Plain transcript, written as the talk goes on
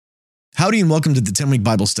Howdy and welcome to the 10-Week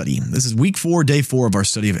Bible Study. This is week 4, day 4 of our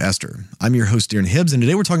study of Esther. I'm your host, Darren Hibbs, and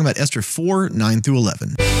today we're talking about Esther 4, 9 through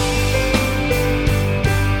 11. Well,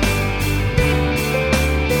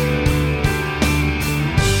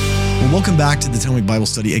 welcome back to the 10-Week Bible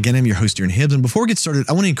Study. Again, I'm your host, Darren Hibbs, and before we get started,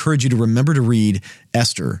 I want to encourage you to remember to read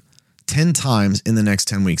Esther 10 times in the next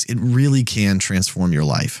 10 weeks. It really can transform your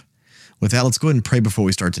life. With that, let's go ahead and pray before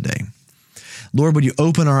we start today. Lord, would you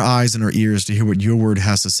open our eyes and our ears to hear what your word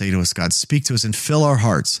has to say to us, God? Speak to us and fill our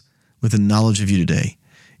hearts with the knowledge of you today.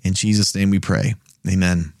 In Jesus' name we pray.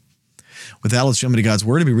 Amen. With that, let's jump into God's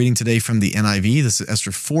word. I'll be reading today from the NIV. This is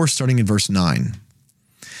Esther 4, starting in verse 9.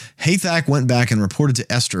 Hathach went back and reported to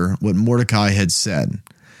Esther what Mordecai had said.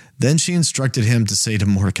 Then she instructed him to say to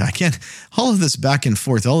Mordecai, again, all of this back and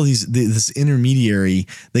forth, all of this intermediary,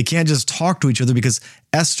 they can't just talk to each other because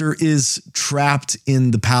Esther is trapped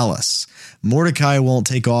in the palace. Mordecai won't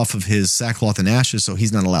take off of his sackcloth and ashes, so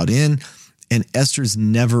he's not allowed in, and Esther's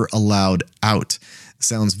never allowed out.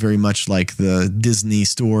 Sounds very much like the Disney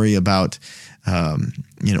story about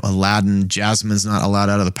Aladdin. Jasmine's not allowed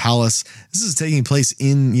out of the palace. This is taking place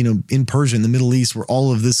in Persia, in the Middle East, where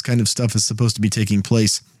all of this kind of stuff is supposed to be taking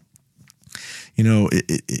place.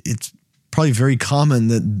 It's probably very common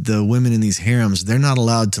that the women in these harems, they're not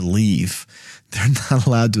allowed to leave. They're not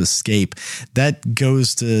allowed to escape. That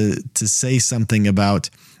goes to say something about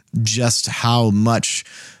just how much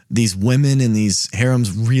these women in these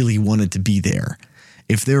harems really wanted to be there.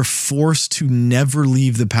 If they're forced to never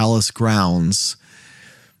leave the palace grounds,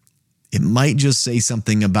 it might just say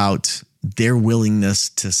something about their willingness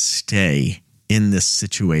to stay in this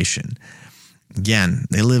situation. Again,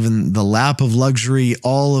 they live in the lap of luxury.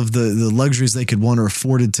 All of the luxuries they could want are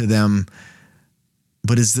afforded to them.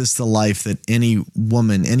 But is this the life that any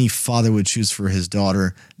woman, any father would choose for his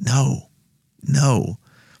daughter? No.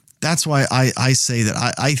 That's why I say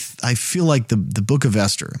that I feel like the book of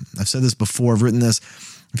Esther, I've said this before, I've written this,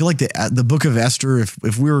 I feel like the book of Esther,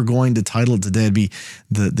 if we were going to title it today, it'd be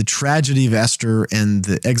the tragedy of Esther and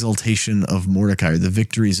the exaltation of Mordecai, or the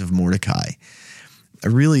victories of Mordecai. I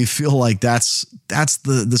really feel like that's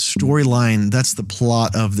the storyline, that's the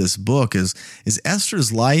plot of this book is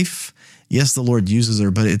Esther's life. Yes, the Lord uses her,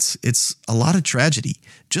 but it's a lot of tragedy.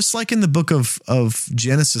 Just like in the book of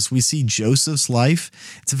Genesis, we see Joseph's life.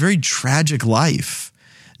 It's a very tragic life.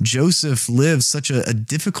 Joseph lives such a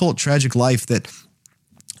difficult, tragic life that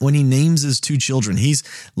when he names his two children, he's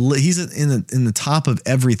in the top of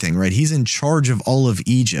everything, right? He's in charge of all of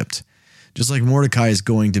Egypt, just like Mordecai is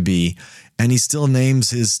going to be. And he still names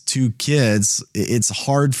his two kids, it's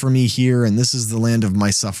hard for me here, and this is the land of my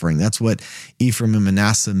suffering. That's what Ephraim and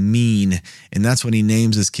Manasseh mean, and that's what he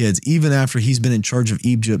names his kids, even after he's been in charge of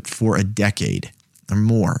Egypt for a decade or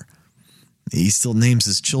more. He still names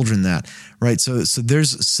his children that, right? So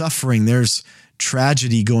there's suffering, there's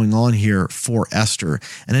tragedy going on here for Esther,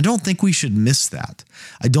 and I don't think we should miss that.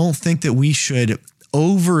 I don't think that we should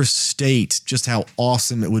overstate just how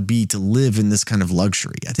awesome it would be to live in this kind of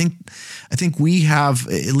luxury. I think we have,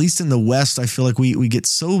 at least in the West, I feel like we get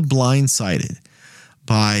so blindsided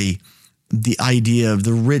by the idea of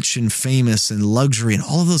the rich and famous and luxury and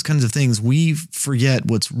all of those kinds of things. We forget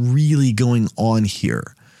what's really going on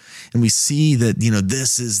here. And we see that,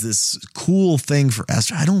 this is this cool thing for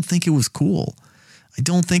Esther. I don't think it was cool. I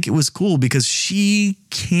don't think it was cool because she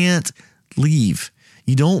can't leave.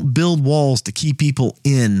 You don't build walls to keep people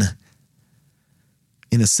in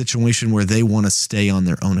a situation where they want to stay on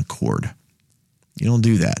their own accord. You don't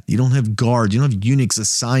do that. You don't have guards. You don't have eunuchs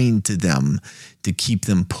assigned to them to keep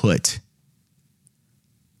them put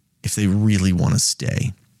if they really want to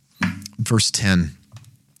stay. Verse 10,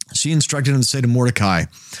 she instructed him to say to Mordecai,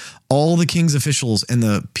 all the king's officials and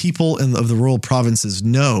the people of the royal provinces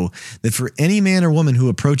know that for any man or woman who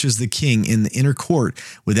approaches the king in the inner court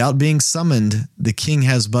without being summoned, the king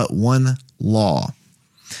has but one law,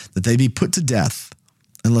 that they be put to death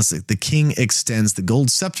unless the king extends the gold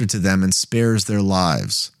scepter to them and spares their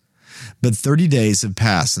lives. But 30 days have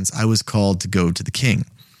passed since I was called to go to the king.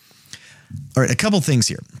 All right, a couple things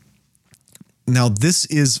here. Now, this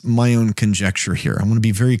is my own conjecture here. I want to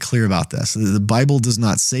be very clear about this. The Bible does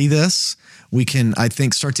not say this. We can, I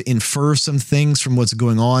think, start to infer some things from what's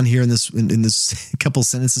going on here in this couple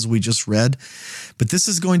sentences we just read. But this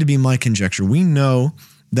is going to be my conjecture. We know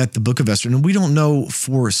that the book of Esther, and we don't know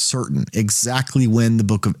for certain exactly when the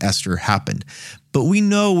book of Esther happened, but we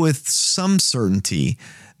know with some certainty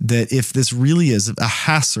that if this really is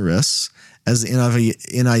Ahasuerus, as the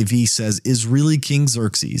NIV says, is really King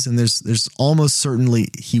Xerxes, and there's almost certainly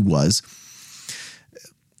he was.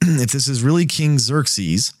 If this is really King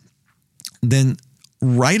Xerxes, then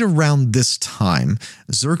right around this time,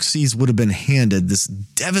 Xerxes would have been handed this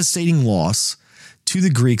devastating loss to the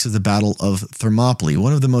Greeks at the Battle of Thermopylae,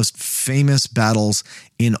 one of the most famous battles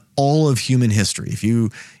in all of human history. If you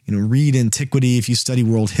read antiquity, if you study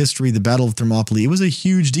world history, the Battle of Thermopylae, it was a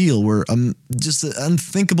huge deal where just an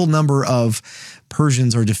unthinkable number of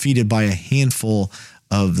Persians are defeated by a handful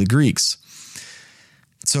of the Greeks.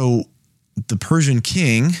 So the Persian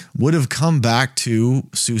king would have come back to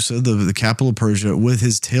Susa, the capital of Persia, with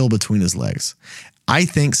his tail between his legs. I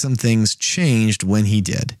think some things changed when he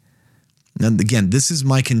did. And again, this is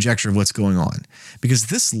my conjecture of what's going on, because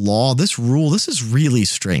this law, this rule, this is really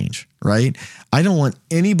strange, right? I don't want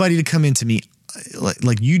anybody to come into me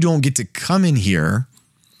like you don't get to come in here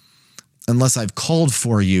unless I've called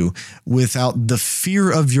for you without the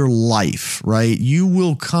fear of your life, right? You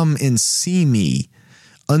will come and see me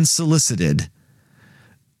unsolicited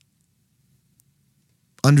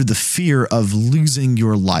under the fear of losing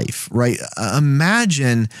your life, right?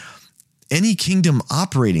 Imagine any kingdom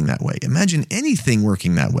operating that way. Imagine anything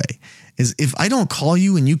working that way. Is if I don't call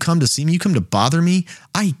you and you come to see me, you come to bother me,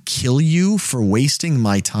 I kill you for wasting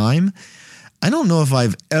my time. I don't know if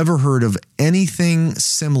I've ever heard of anything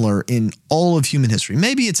similar in all of human history.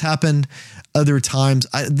 Maybe it's happened other times.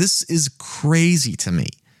 This is crazy to me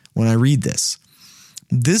when I read this.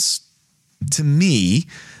 This, to me,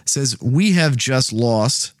 says we have just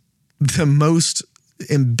lost the most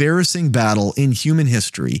embarrassing battle in human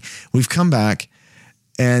history. We've come back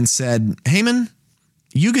and said, Haman,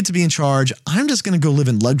 you get to be in charge. I'm just going to go live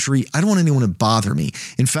in luxury. I don't want anyone to bother me.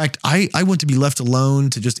 In fact, I want to be left alone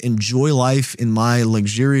to just enjoy life in my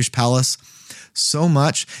luxurious palace so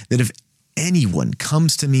much that if anyone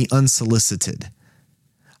comes to me unsolicited,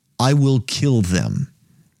 I will kill them.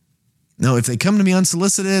 Now, if they come to me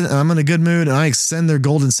unsolicited and I'm in a good mood and I extend their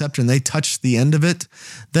golden scepter and they touch the end of it,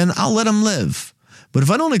 then I'll let them live. But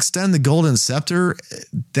if I don't extend the golden scepter,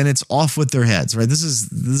 then it's off with their heads, right? This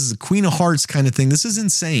is a Queen of Hearts kind of thing. This is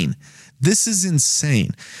insane. This is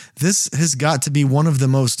insane. This has got to be one of the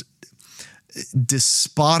most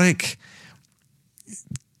despotic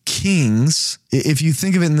kings. If you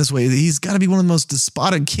think of it in this way, he's got to be one of the most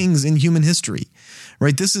despotic kings in human history,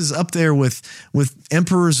 right? This is up there with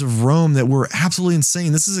emperors of Rome that were absolutely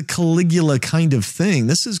insane. This is a Caligula kind of thing.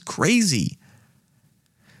 This is crazy.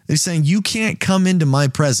 They're saying you can't come into my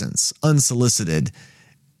presence unsolicited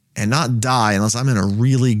and not die unless I'm in a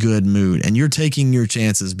really good mood. And you're taking your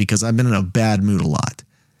chances because I've been in a bad mood a lot,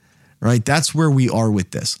 right? That's where we are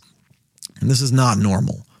with this. And this is not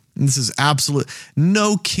normal. And this is absolute.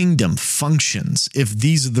 No kingdom functions if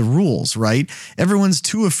these are the rules, right? Everyone's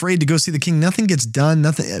too afraid to go see the king. Nothing gets done.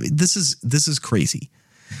 Nothing. I mean, this is crazy.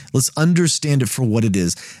 Let's understand it for what it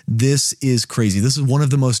is. This is crazy. This is one of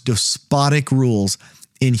the most despotic rules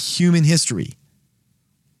in human history.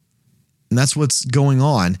 And that's what's going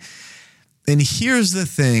on. And here's the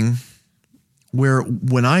thing where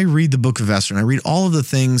when I read the book of Esther and I read all of the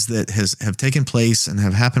things that have taken place and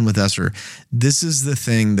have happened with Esther, this is the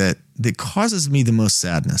thing that causes me the most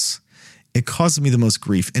sadness. It causes me the most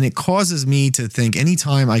grief. And it causes me to think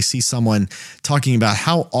anytime I see someone talking about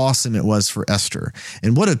how awesome it was for Esther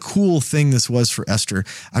and what a cool thing this was for Esther,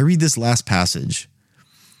 I read this last passage.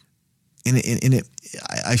 And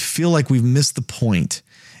I feel like we've missed the point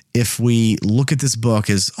if we look at this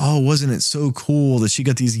book as, oh, wasn't it so cool that she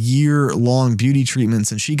got these year-long beauty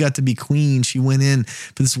treatments and she got to be queen. She went in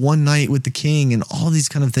for this one night with the king and all these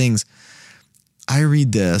kind of things. I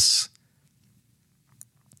read this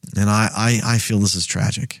and I feel this is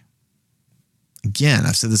tragic. Again,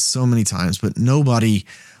 I've said this so many times, but nobody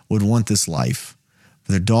would want this life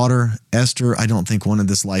for their daughter. Esther, I don't think wanted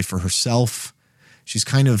this life for herself. She's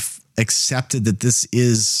kind of accepted that this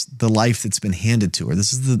is the life that's been handed to her.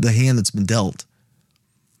 This is the hand that's been dealt.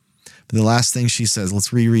 But the last thing she says,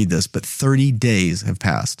 let's reread this, but 30 days have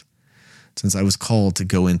passed since I was called to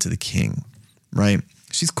go into the king, right?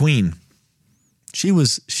 She's queen. She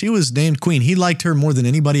was named queen. He liked her more than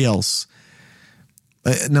anybody else.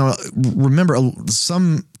 Now, remember,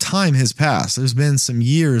 some time has passed. There's been some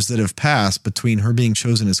years that have passed between her being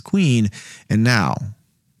chosen as queen and now.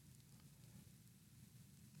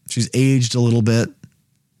 She's aged a little bit.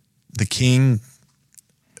 The king,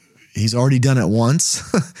 he's already done it once.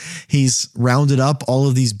 He's rounded up all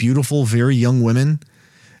of these beautiful, very young women.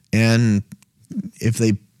 And if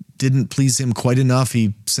they didn't please him quite enough,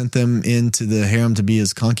 he sent them into the harem to be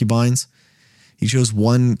his concubines. He chose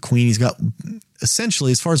one queen. He's got,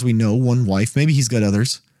 essentially, as far as we know, one wife. Maybe he's got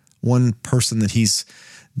others. One person that he's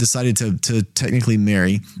decided to technically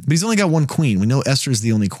marry. But he's only got one queen. We know Esther is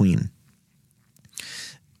the only queen.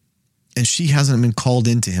 And she hasn't been called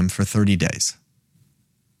into him for 30 days.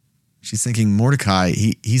 She's thinking, Mordecai,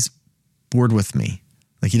 he's bored with me.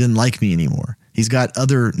 Like, he didn't like me anymore. He's got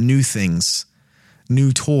other new things,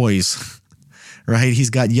 new toys, right? He's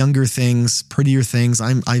got younger things, prettier things.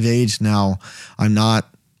 I've aged now. I'm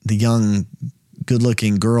not the young,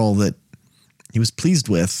 good-looking girl that he was pleased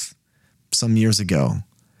with some years ago.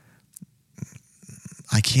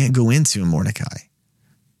 I can't go into Mordecai.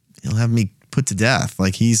 He'll have me put to death.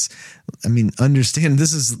 Like, understand,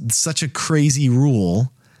 this is such a crazy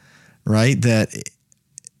rule, right? That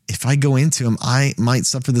if I go into him, I might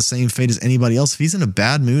suffer the same fate as anybody else. If he's in a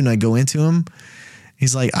bad mood and I go into him,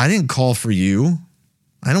 he's like, I didn't call for you.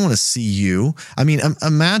 I don't want to see you. I mean,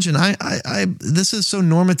 imagine, this is so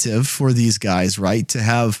normative for these guys, right? To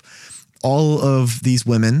have all of these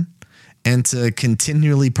women and to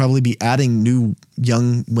continually probably be adding new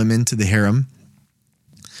young women to the harem.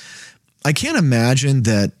 I can't imagine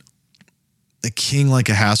that a king like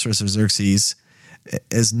Ahasuerus or Xerxes,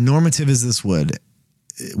 as normative as this would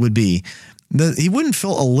be, that he wouldn't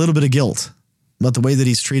feel a little bit of guilt about the way that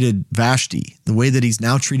he's treated Vashti, the way that he's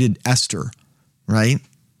now treated Esther, right?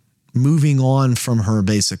 Moving on from her,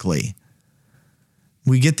 basically.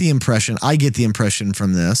 I get the impression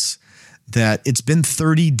from this that it's been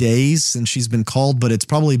 30 days since she's been called, but it's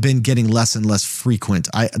probably been getting less and less frequent.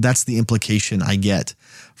 That's the implication I get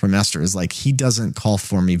from Esther, is like, he doesn't call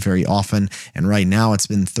for me very often. And right now it's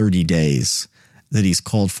been 30 days that he's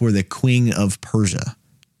called for the queen of Persia,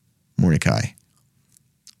 Mordecai.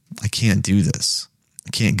 I can't do this.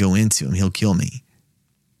 I can't go into him. He'll kill me.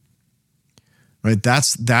 Right?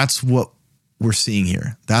 That's what we're seeing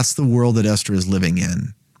here. That's the world that Esther is living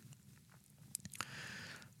in.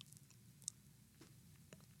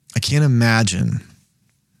 I can't imagine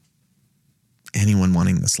anyone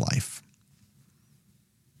wanting this life.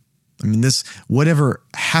 I mean, whatever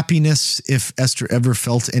happiness, if Esther ever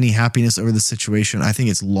felt any happiness over the situation, I think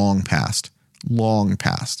it's long past. Long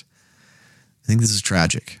past. I think this is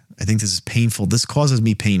tragic. I think this is painful. This causes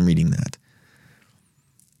me pain reading that.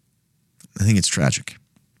 I think it's tragic.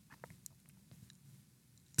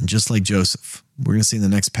 And just like Joseph, we're going to see in the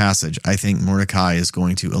next passage, I think Mordecai is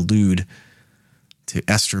going to allude to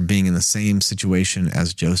Esther being in the same situation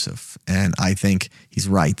as Joseph. And I think he's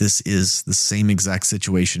right. This is the same exact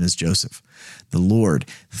situation as Joseph. The Lord,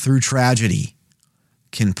 through tragedy,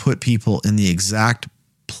 can put people in the exact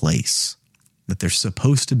place that they're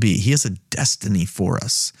supposed to be. He has a destiny for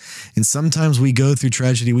us. And sometimes we go through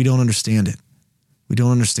tragedy, we don't understand it. We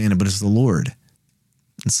don't understand it, but it's the Lord.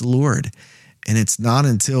 It's the Lord. And it's not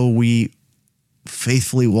until we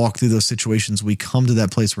faithfully walk through those situations, we come to that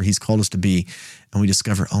place where he's called us to be, and we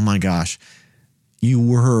discover, oh my gosh, you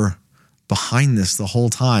were behind this the whole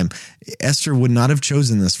time. Esther would not have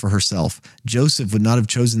chosen this for herself. Joseph would not have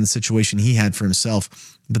chosen the situation he had for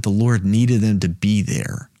himself, but the Lord needed them to be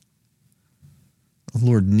there. The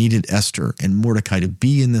Lord needed Esther and Mordecai to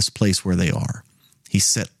be in this place where they are. He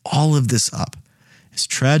set all of this up. As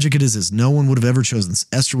tragic it is, no one would have ever chosen this.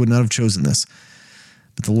 Esther would not have chosen this.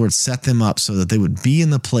 But the Lord set them up so that they would be in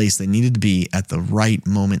the place they needed to be at the right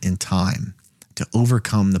moment in time to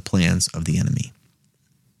overcome the plans of the enemy.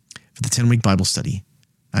 For the 10-week Bible study,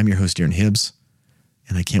 I'm your host, Darren Hibbs,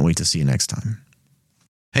 and I can't wait to see you next time.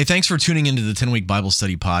 Hey, thanks for tuning into the 10-week Bible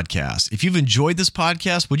study podcast. If you've enjoyed this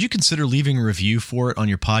podcast, would you consider leaving a review for it on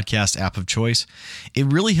your podcast app of choice? It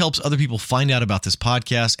really helps other people find out about this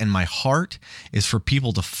podcast, and my heart is for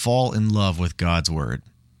people to fall in love with God's word.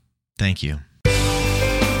 Thank you.